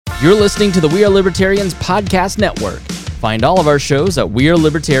You're listening to the We Are Libertarians Podcast Network. Find all of our shows at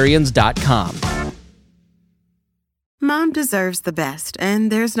wearelibertarians.com. Mom deserves the best,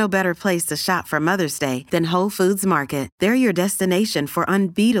 and there's no better place to shop for Mother's Day than Whole Foods Market. They're your destination for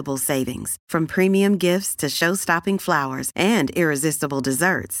unbeatable savings, from premium gifts to show-stopping flowers and irresistible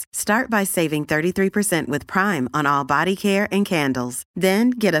desserts. Start by saving 33% with Prime on all body care and candles.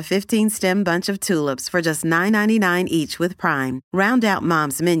 Then get a 15-stem bunch of tulips for just $9.99 each with Prime. Round out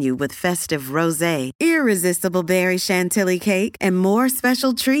Mom's menu with festive rosé, irresistible berry chantilly cake, and more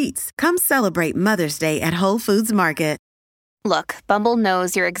special treats. Come celebrate Mother's Day at Whole Foods Market. Look, Bumble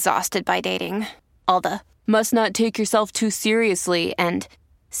knows you're exhausted by dating. All the, must not take yourself too seriously, and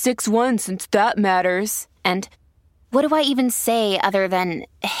 6'1" since that matters, and what do I even say other than,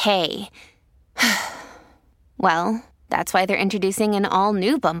 hey? Well, that's why they're introducing an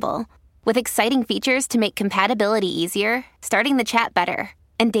all-new Bumble, with exciting features to make compatibility easier, starting the chat better,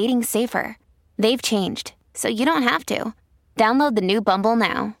 and dating safer. They've changed, so you don't have to. Download the new Bumble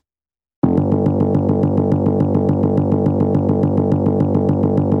now.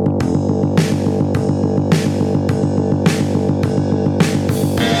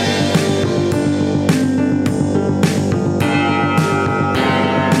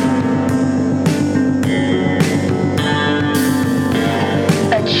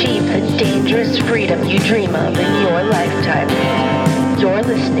 Freedom you dream of in your lifetime. You're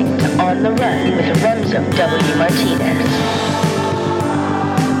listening to On the Run with Remzo W. Martinez.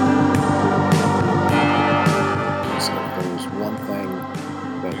 So there's one thing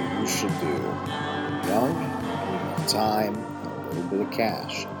that you should do. Young, and you have time, and a little bit of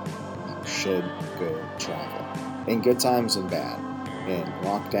cash. You should go travel. In good times and bad. In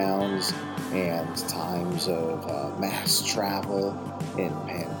lockdowns and times of mass travel, in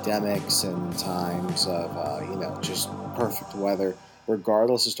pandemics and times of, just perfect weather.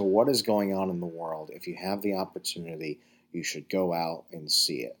 Regardless as to what is going on in the world, if you have the opportunity, you should go out and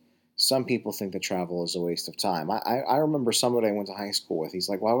see it. Some people think that travel is a waste of time. I remember somebody I went to high school with. He's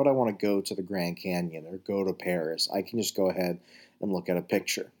like, why would I want to go to the Grand Canyon or go to Paris? I can just go ahead and look at a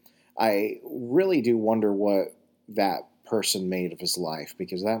picture. I really do wonder what that person made of his life,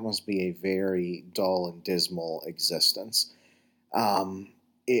 because that must be a very dull and dismal existence.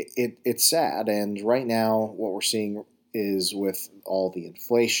 It's sad, and right now what we're seeing is, with all the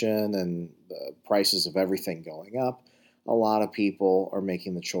inflation and the prices of everything going up, a lot of people are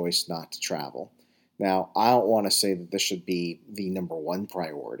making the choice not to travel. Now, I don't want to say that this should be the number one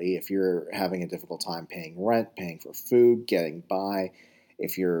priority. If you're having a difficult time paying rent, paying for food, getting by,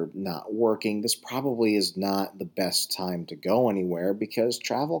 if you're not working, this probably is not the best time to go anywhere, because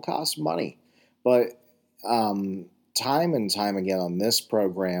travel costs money. But time and time again on this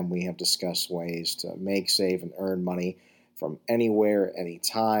program, we have discussed ways to make, save, and earn money from anywhere,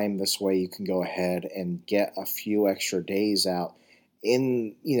 anytime. This way you can go ahead and get a few extra days out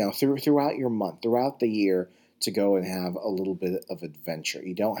in, throughout your month, throughout the year, to go and have a little bit of adventure.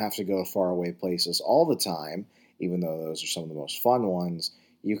 You don't have to go to faraway places all the time, even though those are some of the most fun ones.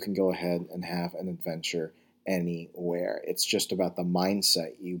 You can go ahead and have an adventure anywhere. It's just about the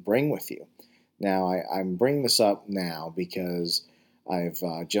mindset you bring with you. Now, I'm bringing this up now because I've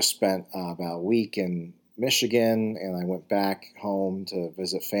just spent about a week in Michigan, and I went back home to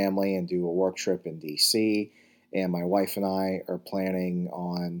visit family and do a work trip in D.C., and my wife and I are planning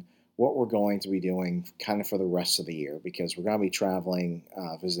on what we're going to be doing kind of for the rest of the year, because we're going to be traveling,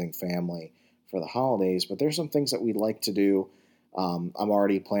 visiting family for the holidays, but there's some things that we'd like to do. I'm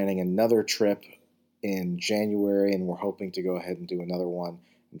already planning another trip in January, and we're hoping to go ahead and do another one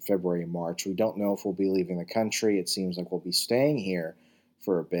in February and March. We don't know if we'll be leaving the country. It seems like we'll be staying here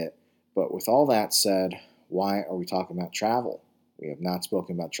for a bit. But with all that said, why are we talking about travel? We have not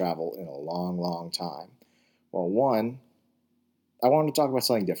spoken about travel in a long, long time. Well, one, I wanted to talk about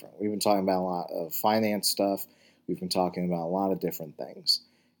something different. We've been talking about a lot of finance stuff. We've been talking about a lot of different things.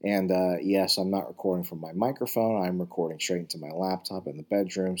 And yes, I'm not recording from my microphone. I'm recording straight into my laptop in the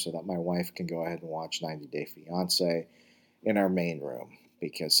bedroom so that my wife can go ahead and watch 90 Day Fiancé in our main room.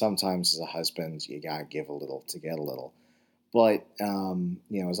 Because sometimes as a husband, you gotta give a little to get a little. But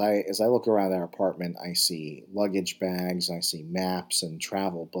as I look around our apartment, I see luggage bags, I see maps and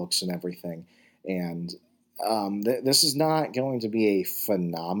travel books and everything. And this is not going to be a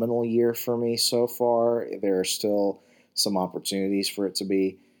phenomenal year for me so far. There are still some opportunities for it to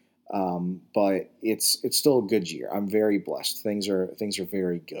be. But it's still a good year. I'm very blessed. Things are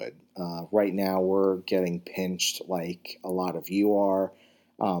very good. Right now we're getting pinched like a lot of you are.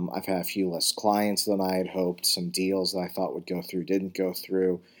 I've had a few less clients than I had hoped. Some deals that I thought would go through didn't go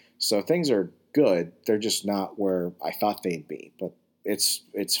through. So things are good. They're just not where I thought they'd be. But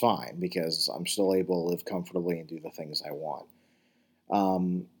it's fine because I'm still able to live comfortably and do the things I want.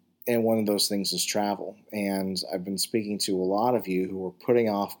 And one of those things is travel. And I've been speaking to a lot of you who are putting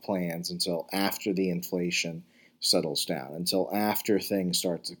off plans until after the inflation settles down, until after things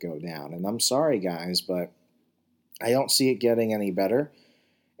start to go down. And I'm sorry, guys, but I don't see it getting any better.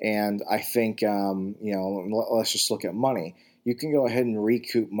 And I think, let's just look at money. You can go ahead and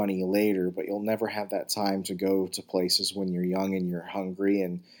recoup money later, but you'll never have that time to go to places when you're young and you're hungry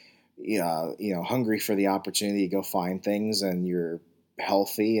and, hungry for the opportunity to go find things, and you're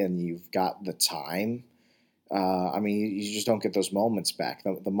healthy and you've got the time. You just don't get those moments back.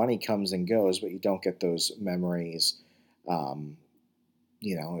 The money comes and goes, but you don't get those memories.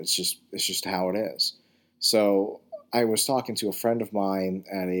 It's just how it is. So I was talking to a friend of mine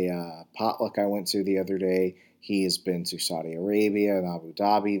at a potluck I went to the other day. He has been to Saudi Arabia and Abu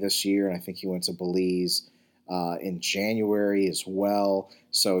Dhabi this year, and I think he went to Belize in January as well.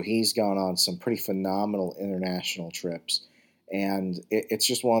 So he's gone on some pretty phenomenal international trips. And it's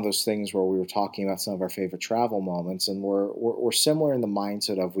just one of those things where we were talking about some of our favorite travel moments, and we're similar in the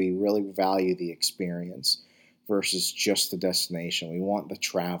mindset of we really value the experience versus just the destination. We want the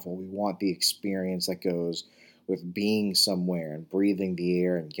travel. We want the experience that goes with being somewhere and breathing the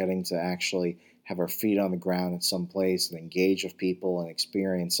air and getting to actually have our feet on the ground in some place and engage with people and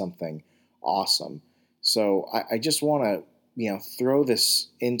experience something awesome. So I just want to, throw this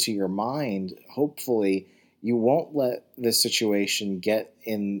into your mind. Hopefully you won't let this situation get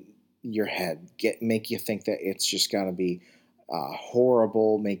in your head, make you think that it's just going to be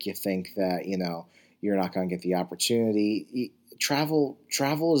horrible, make you think that, you're not going to get the opportunity. Travel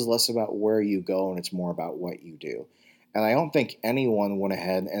is less about where you go and it's more about what you do. And I don't think anyone went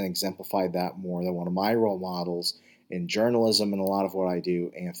ahead and exemplified that more than one of my role models in journalism and a lot of what I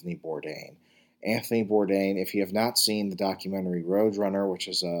do, Anthony Bourdain. Anthony Bourdain, if you have not seen the documentary Roadrunner, which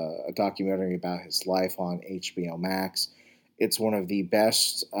is a documentary about his life on HBO Max, it's one of the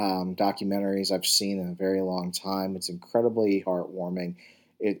best documentaries I've seen in a very long time. It's incredibly heartwarming.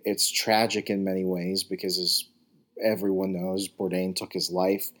 It's tragic in many ways because, as everyone knows, Bourdain took his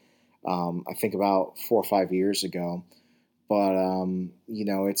life, I think about 4 or 5 years ago. But,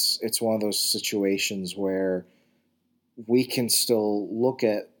 it's one of those situations where we can still look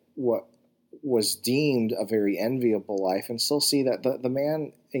at what was deemed a very enviable life and still see that the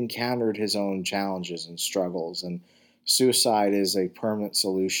man encountered his own challenges and struggles, and suicide is a permanent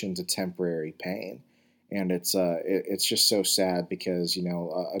solution to temporary pain. And it's just so sad because,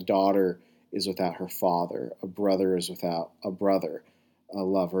 a daughter is without her father, a brother is without a brother, a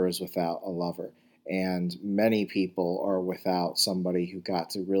lover is without a lover. And many people are without somebody who got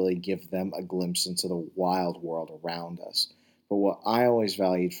to really give them a glimpse into the wild world around us. But what I always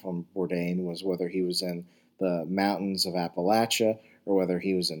valued from Bourdain was whether he was in the mountains of Appalachia or whether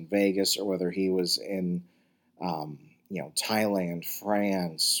he was in Vegas or whether he was in, Thailand,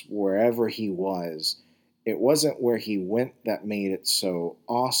 France, wherever he was. It wasn't where he went that made it so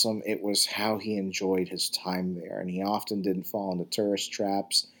awesome. It was how he enjoyed his time there. And he often didn't fall into tourist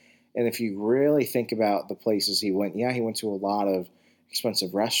traps. And if you really think about the places he went, he went to a lot of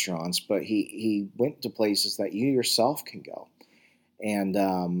expensive restaurants, but he went to places that you yourself can go. And,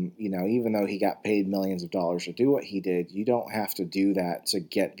 even though he got paid millions of dollars to do what he did, you don't have to do that to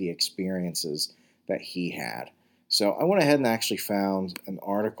get the experiences that he had. So I went ahead and actually found an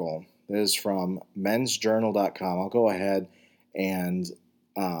article that is from mensjournal.com. I'll go ahead and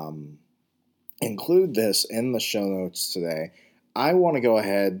include this in the show notes today. I want to go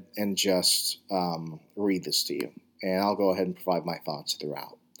ahead and just read this to you, and I'll go ahead and provide my thoughts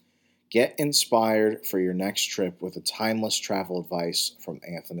throughout. Get inspired for your next trip with a timeless travel advice from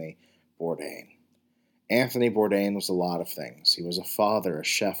Anthony Bourdain. Anthony Bourdain was a lot of things. He was a father, a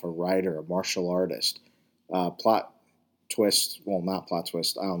chef, a writer, a martial artist. Plot twist, well, not plot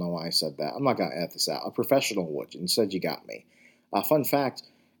twist, I don't know why I said that. I'm not going to edit this out. A professional would. Instead, you got me. Fun fact,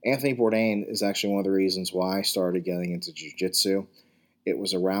 Anthony Bourdain is actually one of the reasons why I started getting into jiu-jitsu. It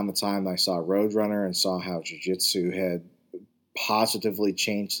was around the time I saw Roadrunner and saw how jiu-jitsu had positively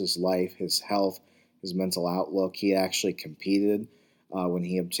changed his life, his health, his mental outlook. He actually competed when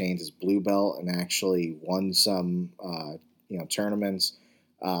he obtained his blue belt and actually won some tournaments.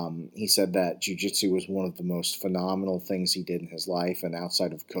 He said that jiu-jitsu was one of the most phenomenal things he did in his life, and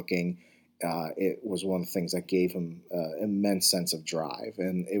outside of cooking, it was one of the things that gave him an immense sense of drive.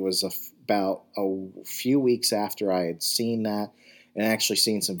 And it was about a few weeks after I had seen that and actually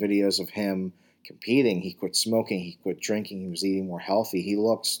seen some videos of him competing. He quit smoking, he quit drinking, he was eating more healthy. He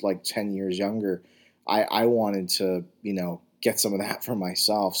looked like 10 years younger. I wanted to, get some of that for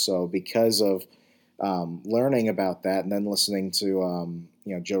myself. So because of learning about that and then listening to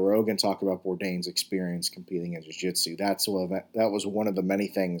Joe Rogan talk about Bourdain's experience competing in jiu-jitsu, that was one of the many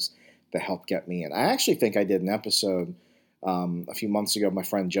things that helped get me in. I actually think I did an episode a few months ago with my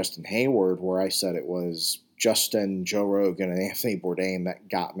friend Justin Hayward where I said it was Justin, Joe Rogan, and Anthony Bourdain that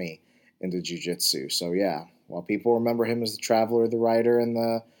got me into jiu-jitsu. So yeah, while people remember him as the traveler, the writer, and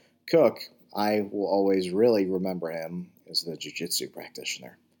the cook, I will always really remember him as the jiu-jitsu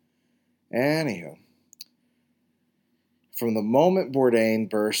practitioner. Anywho, from the moment Bourdain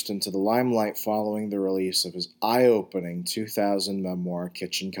burst into the limelight following the release of his eye-opening 2000 memoir,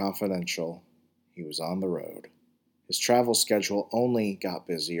 Kitchen Confidential, he was on the road. His travel schedule only got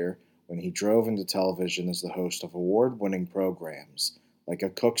busier when he drove into television as the host of award-winning programs like A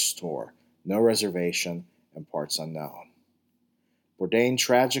Cook's Tour, No Reservation, and Parts Unknown. Bourdain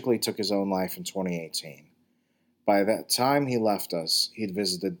tragically took his own life in 2018. By that time he left us, he'd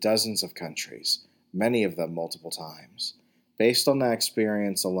visited dozens of countries, many of them multiple times. Based on that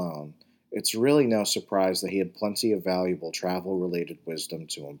experience alone, it's really no surprise that he had plenty of valuable travel-related wisdom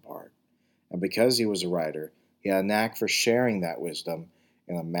to impart. And because he was a writer, he had a knack for sharing that wisdom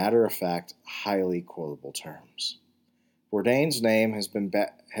in a matter-of-fact, highly quotable terms. Bourdain's name has been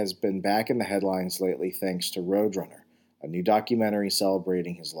back in the headlines lately thanks to Roadrunner, a new documentary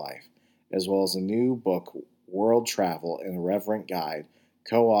celebrating his life, as well as a new book, World Travel, an Irreverent Guide,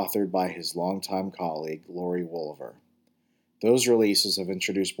 co-authored by his longtime colleague, Laurie Wolver. Those releases have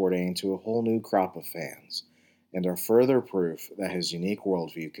introduced Bourdain to a whole new crop of fans, and are further proof that his unique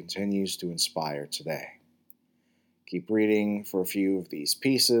worldview continues to inspire today. Keep reading for a few of these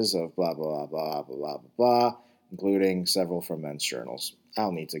pieces of blah, blah, blah, blah, blah, blah, blah, including several from men's journals.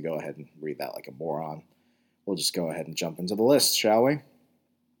 I'll need to go ahead and read that like a moron. We'll just go ahead and jump into the list, shall we?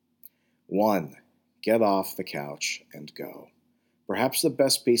 1. Get off the couch and go. Perhaps the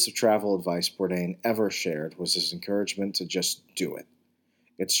best piece of travel advice Bourdain ever shared was his encouragement to just do it.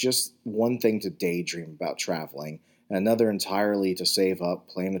 It's just one thing to daydream about traveling, and another entirely to save up,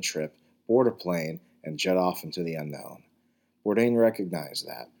 plan a trip, board a plane, and jet off into the unknown. Bourdain recognized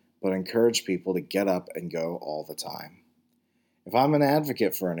that, but encouraged people to get up and go all the time. If I'm an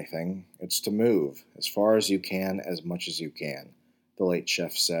advocate for anything, it's to move, as far as you can, as much as you can, the late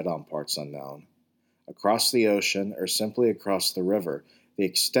chef said on Parts Unknown. Across the ocean, or simply across the river, the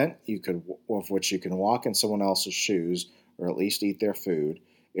extent of which you can walk in someone else's shoes, or at least eat their food,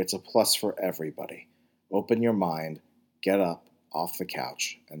 it's a plus for everybody. Open your mind, get up, off the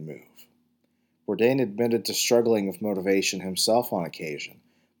couch, and move. Bourdain admitted to struggling with motivation himself on occasion,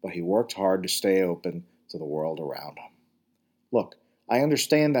 but he worked hard to stay open to the world around him. Look, I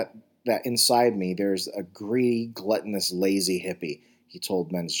understand that inside me there's a greedy, gluttonous, lazy hippie, he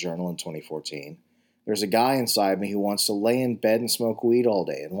told Men's Journal in 2014. There's a guy inside me who wants to lay in bed and smoke weed all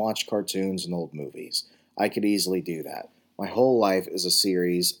day and watch cartoons and old movies. I could easily do that. My whole life is a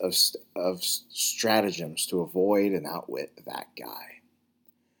series of stratagems to avoid and outwit that guy.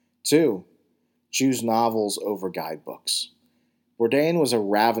 2. Choose novels over guidebooks. Bourdain was a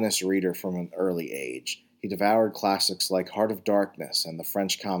ravenous reader from an early age. He devoured classics like Heart of Darkness and the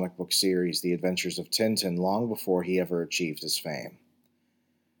French comic book series The Adventures of Tintin long before he ever achieved his fame.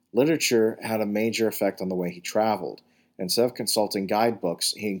 Literature had a major effect on the way he traveled. Instead of consulting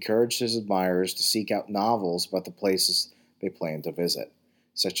guidebooks, he encouraged his admirers to seek out novels about the places they planned to visit,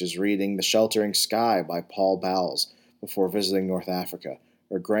 such as reading The Sheltering Sky by Paul Bowles before visiting North Africa,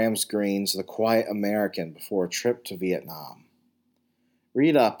 or Graham Greene's The Quiet American before a trip to Vietnam.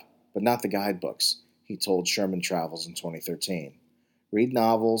 Read up, but not the guidebooks, he told Sherman Travels in 2013. Read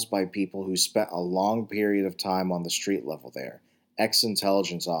novels by people who spent a long period of time on the street level there,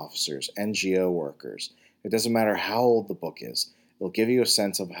 ex-intelligence officers, NGO workers. It doesn't matter how old the book is. It'll give you a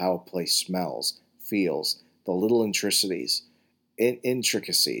sense of how a place smells, feels, the little intricacies.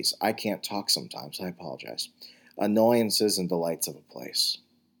 I can't talk sometimes, I apologize. Annoyances and delights of a place.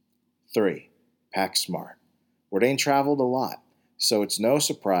 3. Pack smart. Bourdain traveled a lot, so it's no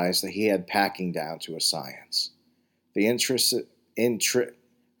surprise that he had packing down to a science.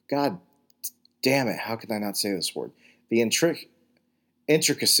 God damn it, how can I not say this word? The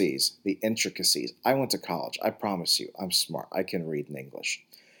intricacies. I went to college. I promise you, I'm smart. I can read in English.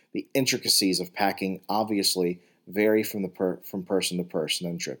 The intricacies of packing obviously vary from person to person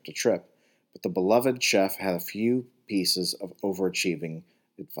and trip to trip, but the beloved chef had a few pieces of overachieving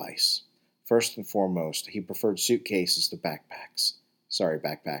advice. First and foremost, he preferred suitcases to backpacks. Sorry,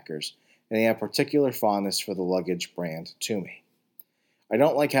 backpackers. And he had particular fondness for the luggage brand Tumi. I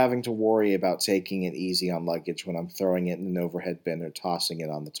don't like having to worry about taking it easy on luggage when I'm throwing it in an overhead bin or tossing it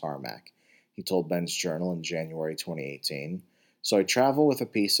on the tarmac, he told Men's Journal in January 2018. So I travel with a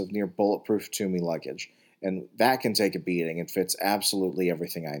piece of near bulletproof Toomey luggage, and that can take a beating and fits absolutely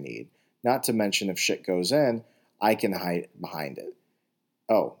everything I need. Not to mention if shit goes in, I can hide behind it.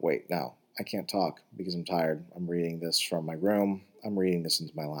 Oh, wait, no. I can't talk because I'm tired. I'm reading this from my room. I'm reading this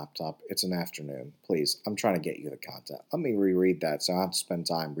into my laptop. It's an afternoon. Please, I'm trying to get you the content. Let me reread that so I don't have to spend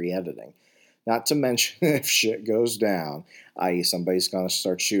time re-editing. Not to mention if shit goes down, i.e. somebody's going to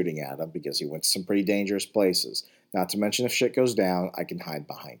start shooting at him because he went to some pretty dangerous places. Not to mention if shit goes down, I can hide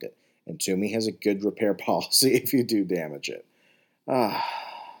behind it. And Toomey has a good repair policy if you do damage it.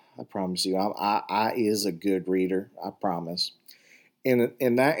 I promise you, I is a good reader. I promise.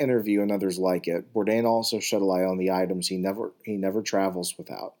 In that interview and others like it, Bourdain also shed a light on the items he never travels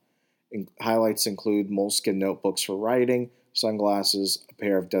without. Highlights include moleskin notebooks for writing, sunglasses, a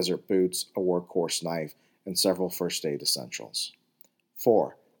pair of desert boots, a workhorse knife, and several first aid essentials.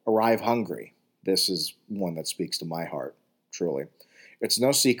 4. Arrive hungry. This is one that speaks to my heart, truly. It's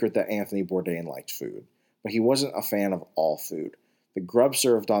no secret that Anthony Bourdain liked food, but he wasn't a fan of all food. The grub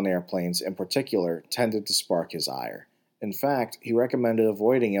served on airplanes, in particular, tended to spark his ire. In fact, he recommended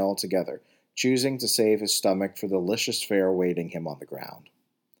avoiding it altogether, choosing to save his stomach for the delicious fare awaiting him on the ground.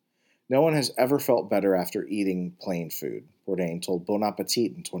 No one has ever felt better after eating plain food, Bourdain told Bon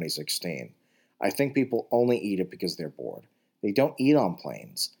Appetit in 2016. I think people only eat it because they're bored. They don't eat on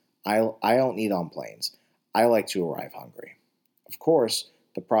planes. I don't eat on planes. I like to arrive hungry. Of course,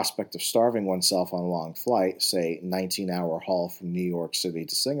 the prospect of starving oneself on a long flight, say 19-hour haul from New York City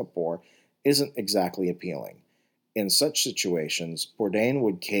to Singapore, isn't exactly appealing. In such situations, Bourdain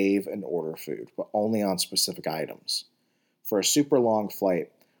would cave and order food, but only on specific items. For a super long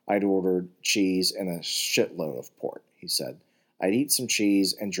flight, I'd order cheese and a shitload of port, he said. I'd eat some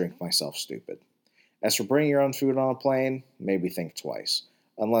cheese and drink myself stupid. As for bringing your own food on a plane, maybe think twice,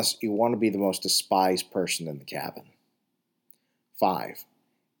 unless you want to be the most despised person in the cabin. 5.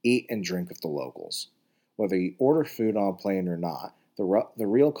 Eat and drink with the locals. Whether you order food on a plane or not, the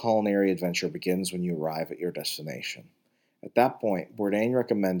real culinary adventure begins when you arrive at your destination. At that point, Bourdain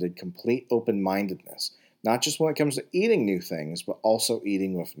recommended complete open-mindedness, not just when it comes to eating new things, but also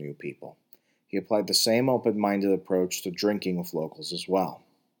eating with new people. He applied the same open-minded approach to drinking with locals as well.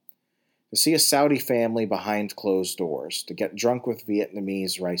 To see a Saudi family behind closed doors, to get drunk with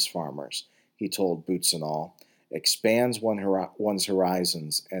Vietnamese rice farmers, he told Boots and All, expands one's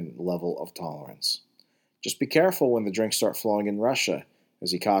horizons and level of tolerance. Just be careful when the drinks start flowing in Russia,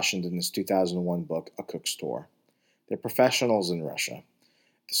 as he cautioned in his 2001 book, A Cook's Tour. They're professionals in Russia.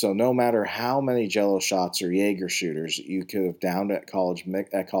 So no matter how many Jell-O shots or Jaeger shooters you could have downed at college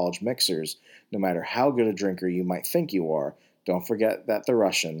mixers, no matter how good a drinker you might think you are, don't forget that the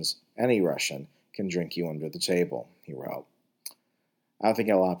Russians, any Russian, can drink you under the table, he wrote. I don't think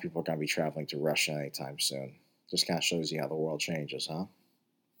a lot of people are going to be traveling to Russia anytime soon. Just kind of shows you how the world changes, huh?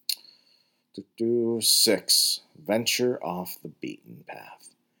 6. Venture off the beaten path.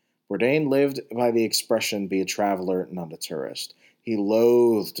 Bourdain lived by the expression, be a traveler, not a tourist. He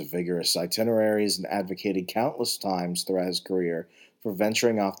loathed vigorous itineraries and advocated countless times throughout his career for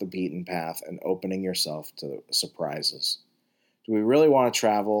venturing off the beaten path and opening yourself to surprises. Do we really want to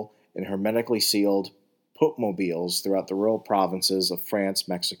travel in hermetically sealed poopmobiles throughout the rural provinces of France,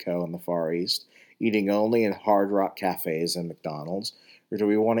 Mexico, and the Far East, eating only in hard rock cafes and McDonald's? Or do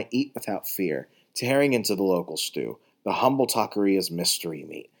we want to eat without fear, tearing into the local stew, the humble taqueria's mystery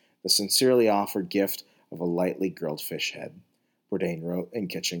meat, the sincerely offered gift of a lightly grilled fish head? Bourdain wrote in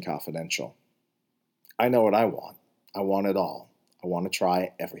Kitchen Confidential. I know what I want. I want it all. I want to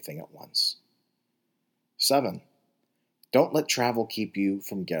try everything at once. 7. Don't let travel keep you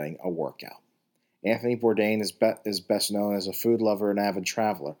from getting a workout. Anthony Bourdain is best known as a food lover and avid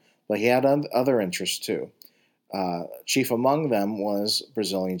traveler, but he had other interests too. Chief among them was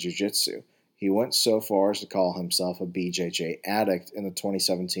Brazilian Jiu-Jitsu. He went so far as to call himself a BJJ addict in a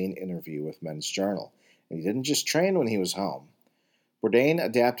 2017 interview with Men's Journal. And he didn't just train when he was home. Bourdain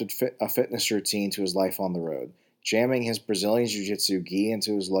adapted a fitness routine to his life on the road, jamming his Brazilian Jiu-Jitsu gi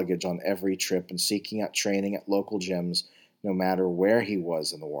into his luggage on every trip and seeking out training at local gyms no matter where he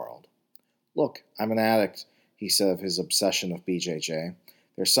was in the world. Look, I'm an addict, he said of his obsession with BJJ.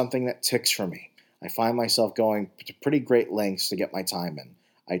 There's something that ticks for me. I find myself going to pretty great lengths to get my time in.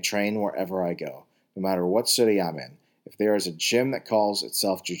 I train wherever I go, no matter what city I'm in. If there is a gym that calls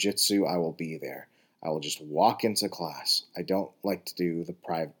itself jiu-jitsu, I will be there. I will just walk into class. I like to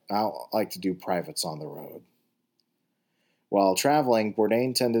do privates on the road. While traveling,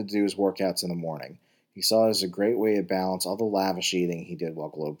 Bourdain tended to do his workouts in the morning. He saw it as a great way to balance all the lavish eating he did while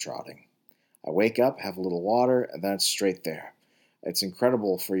globetrotting. I wake up, have a little water, and then it's straight there. It's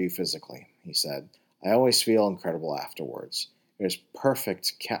incredible for you physically, he said. I always feel incredible afterwards. It was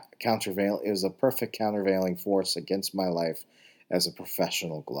it was a perfect countervailing force against my life as a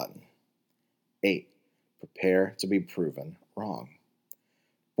professional glutton. 8. Prepare to be proven wrong.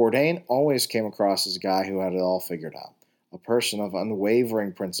 Bourdain always came across as a guy who had it all figured out, a person of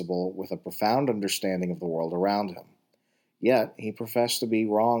unwavering principle with a profound understanding of the world around him. Yet, he professed to be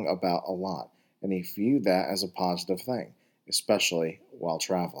wrong about a lot, and he viewed that as a positive thing, especially while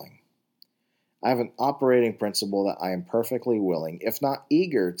traveling. I have an operating principle that I am perfectly willing, if not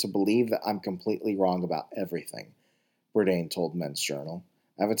eager, to believe that I'm completely wrong about everything, Bourdain told Men's Journal.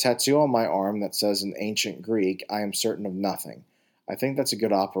 I have a tattoo on my arm that says in ancient Greek, I am certain of nothing. I think that's a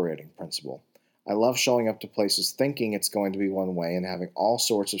good operating principle. I love showing up to places thinking it's going to be one way and having all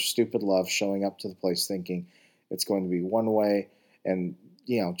sorts of stupid love showing up to the place thinking it's going to be one way and,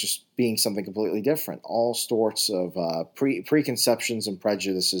 just being something completely different. All sorts of preconceptions and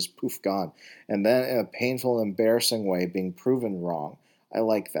prejudices, poof, gone. And then in a painful and embarrassing way, being proven wrong. I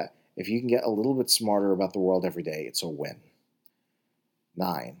like that. If you can get a little bit smarter about the world every day, it's a win.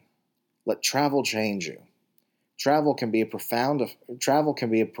 9. Let travel change you. Travel can be a profound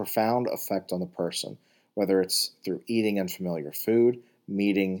effect on the person, whether it's through eating unfamiliar food,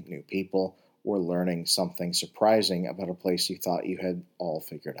 meeting new people, or learning something surprising about a place you thought you had all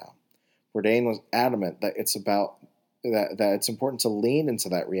figured out. Bourdain was adamant that it's important to lean into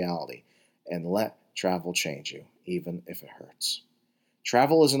that reality and let travel change you, even if it hurts.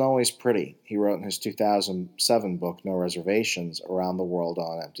 Travel isn't always pretty, he wrote in his 2007 book, No Reservations, Around the World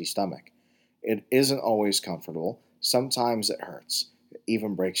on an Empty Stomach. It isn't always comfortable. Sometimes it hurts. It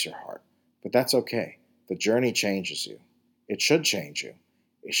even breaks your heart. But that's okay. The journey changes you. It should change you.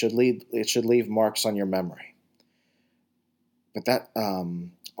 It should leave marks on your memory. But that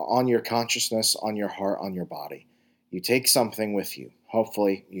on your consciousness, on your heart, on your body. You take something with you.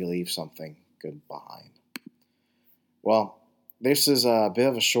 Hopefully you leave something good behind. Well, this is a bit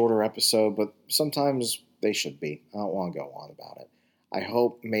of a shorter episode, but sometimes they should be. I don't want to go on about it. I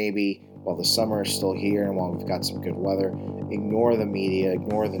hope maybe while the summer is still here and while we've got some good weather, ignore the media,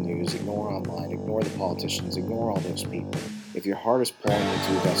 ignore the news, ignore online, ignore the politicians, ignore all those people. If your heart is pulling you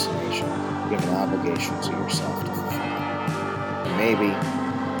to a destination, you have an obligation to yourself to fulfill it. And maybe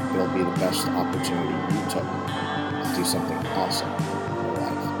it'll be the best opportunity you took to do something awesome in your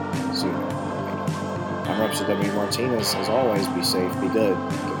life sooner or later. I'm Representative W. Martinez. As always, be safe, be good.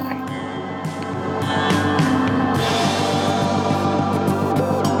 Good night.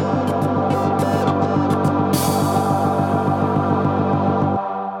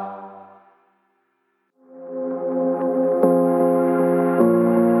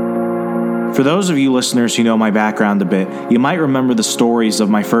 For those of you listeners who know my background a bit, you might remember the stories of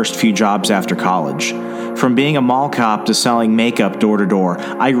my first few jobs after college. From being a mall cop to selling makeup door to door,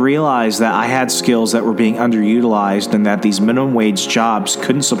 I realized that I had skills that were being underutilized and that these minimum wage jobs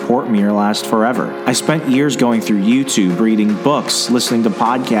couldn't support me or last forever. I spent years going through YouTube, reading books, listening to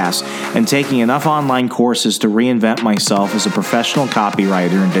podcasts, and taking enough online courses to reinvent myself as a professional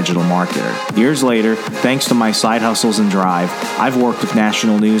copywriter and digital marketer. Years later, thanks to my side hustles and drive, I've worked with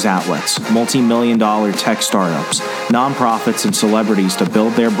national news outlets, multi-million-dollar tech startups, nonprofits, and celebrities to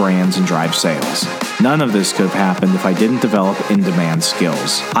build their brands and drive sales. None of this could have happened if I didn't develop in-demand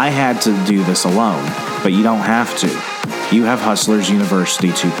skills. I had to do this alone, but you don't have to. You have Hustlers University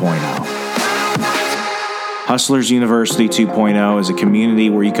 2.0. Hustlers University 2.0 is a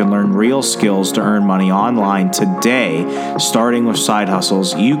community where you can learn real skills to earn money online today, starting with side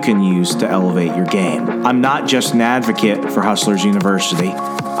hustles you can use to elevate your game. I'm not just an advocate for Hustlers University,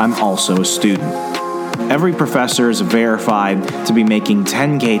 I'm also a student. Every professor is verified to be making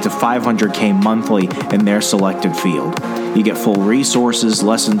 $10K to $500K monthly in their selected field. You get full resources,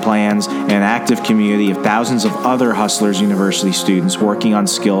 lesson plans, and an active community of thousands of other Hustlers University students working on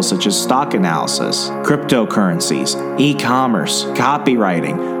skills such as stock analysis, cryptocurrencies, e-commerce,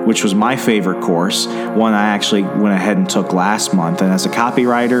 copywriting, which was my favorite course, one I actually went ahead and took last month. And as a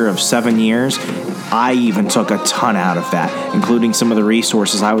copywriter of 7 years, I even took a ton out of that, including some of the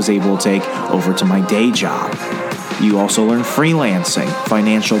resources I was able to take over to my day job. You also learn freelancing,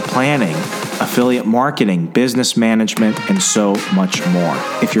 financial planning, affiliate marketing, business management, and so much more.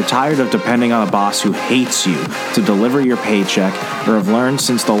 If you're tired of depending on a boss who hates you to deliver your paycheck, or have learned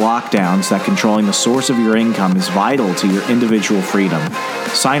since the lockdowns that controlling the source of your income is vital to your individual freedom,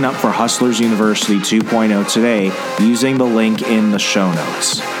 sign up for Hustlers University 2.0 today using the link in the show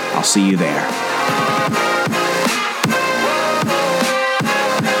notes. I'll see you there.